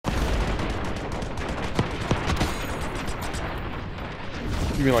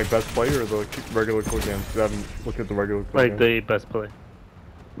You mean like best play or the regular quick games? 'Cause I haven't looked at the regular quick Like games. the best play.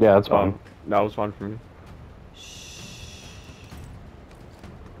 Yeah, that's fine. That was fine for me.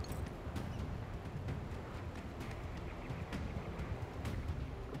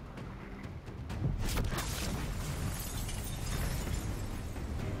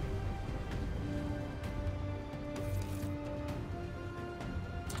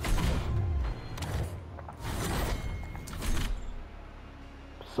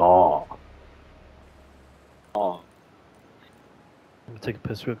 Saw. Oh. I'm gonna take a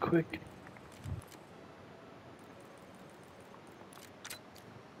piss real quick.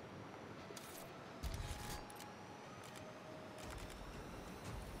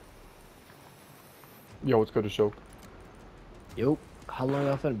 Yo, what's good to show? Yo, how long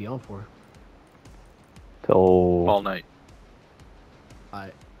y'all finna be on for? Till All night.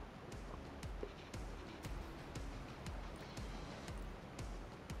 Alright.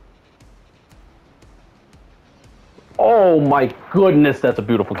 Oh my goodness, that's a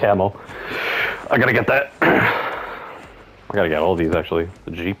beautiful camo. I gotta get that. I gotta get all these actually.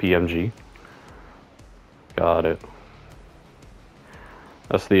 The GPMG. Got it.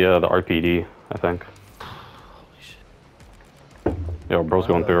 That's the RPD, I think. Holy shit. Yo, bro's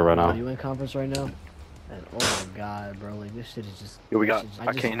going through it right now. Are you in conference right now? And oh my god, bro, like this shit is just. Yo, we got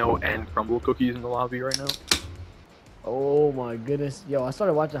I just- Kano and Crumble cookies in the lobby right now. Oh my goodness, yo, I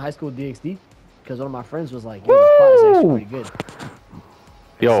started watching High School DxD because one of my friends was like, "Yo, the plot is actually pretty good."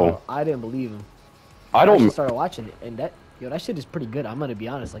 Yo, So I didn't believe him. I I don't. actually started watching it, and that shit is pretty good. I'm gonna be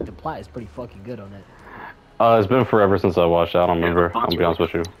honest, like the plot is pretty fucking good on that. It's been forever since I watched it. I don't remember. I'll be honest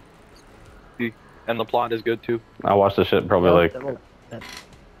with you. And the plot is good too. I watched this shit probably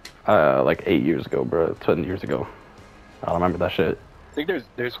That- like 8 years ago, bro. 10 years ago. I don't remember that shit. I think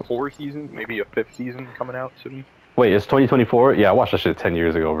there's 4 seasons, maybe a 5th season coming out soon. Wait, it's 2024? Yeah, I watched that shit 10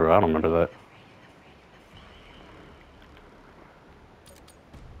 years ago, bro. I don't remember that.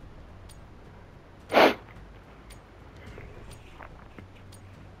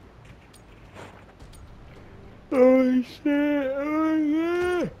 Oh shit! Oh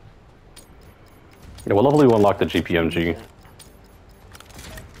yeah! Yeah, what level do you unlock the GPMG?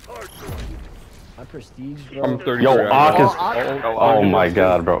 My prestige, bro. I'm 30. Yo, Ak is. Ak. Oh my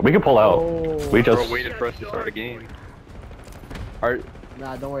god, bro. We can pull out. Oh. We just. Bro waited for us to start a game. Alright,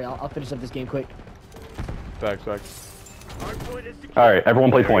 Nah, don't worry. I'll finish up this game quick. facts. Alright, everyone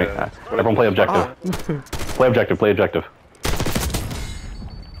play point. Everyone play objective. Play objective, play objective.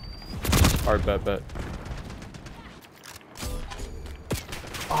 Alright, bet.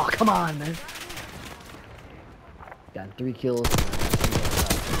 Oh, come on, man. Got 3 kills.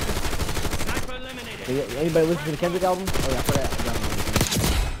 Anybody listen to the Kendrick album? Oh yeah, I forgot.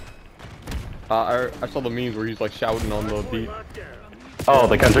 I saw the memes where he's like shouting on the beat. Oh,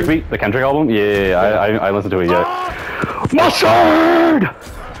 the Kendrick beat? The Kendrick album? Yeah, I listened to it yet. Mustard! I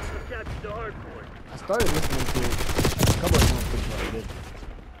started listening to a couple of songs pretty good.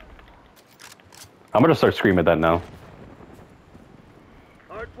 I'm gonna start screaming that now.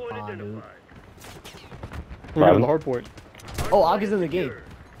 Dude. We're having the hard point. Oh, Ak is in the game.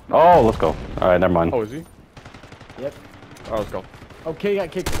 Oh, let's go. Alright, never mind. Oh, is he? Yep. Oh, let's go. Okay,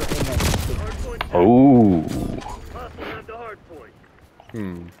 got kicked for impact. Oh.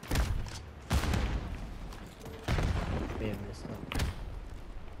 Hmm. Man, missed up.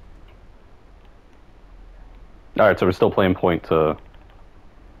 Alright, so we're still playing point to